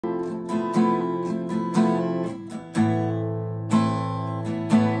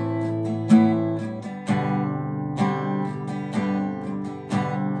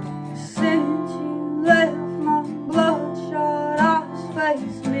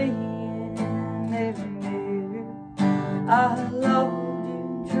seeing every year. I loved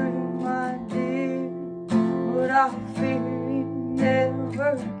you true, my dear, but I fear you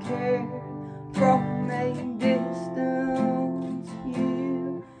never cared. From a distance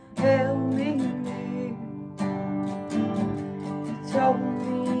you held me near. You told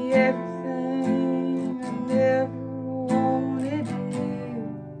me everything I never wanted to hear.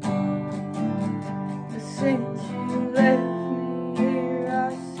 But since you left me here, I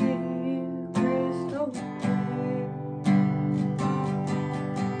see you crystal clear.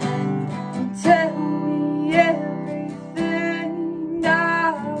 And tell me everything I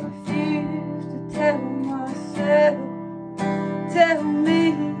refuse to tell myself. Tell me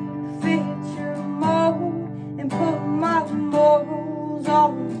to fit your mold and put my morals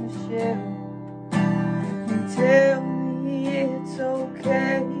on the shelf. And tell me it's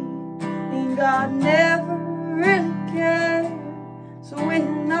okay, and God never really cared. So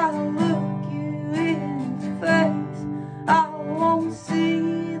when I look you in the face, I won't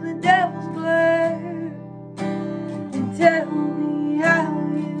see the devil's glare. And tell me how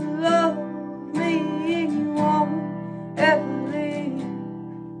you love me and you won't ever leave.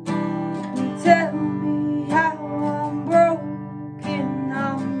 And tell me how I'm broken,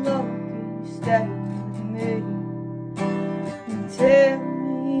 I'm lucky you stay with me. And tell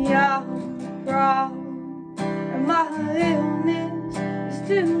me I'm the problem and my illness is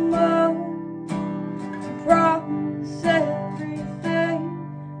too much. I promise everything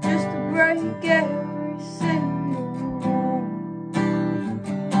just to break every single one.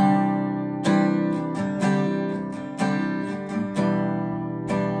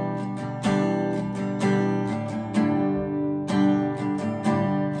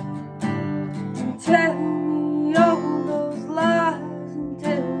 And tell me all those lies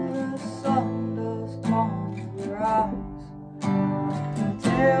until the sun does come to rise. And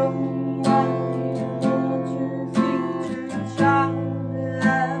tell me why you want your future child to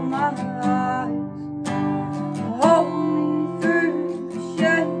have my eyes. Hold me through the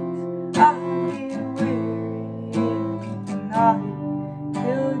shades, I get weary in the night.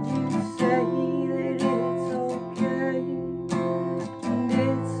 Could you say that it's okay and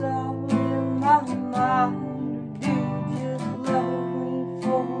it's all in my mind? Or do you just love me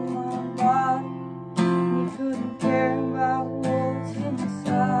for my body? You couldn't care about what's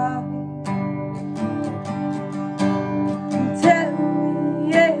inside. And tell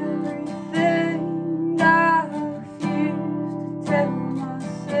me everything I refuse to tell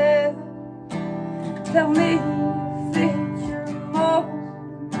myself. Tell me to fit your mold,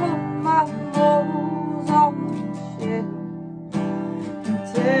 put my morals on the shelf. And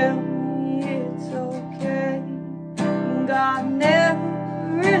tell me it's okay, and God never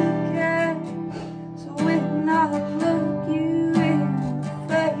really cared. So when I look you in the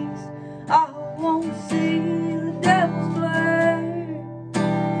face, I won't see the devil's glare.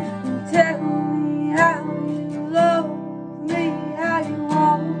 And tell me how you love me, how you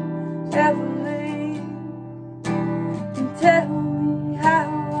won't ever leave. And tell me how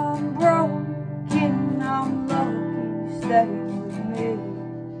I'm broken, I'm lucky you stay with me.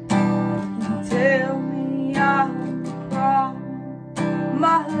 And tell me I'm the problem,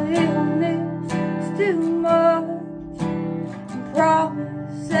 my illness is too much. I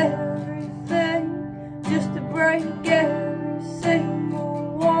promise everything just to break every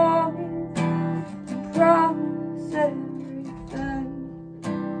single one. I promise everything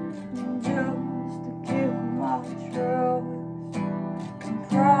just to kill my trust. I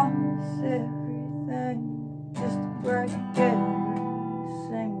promise everything just to break every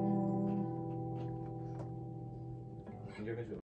single one.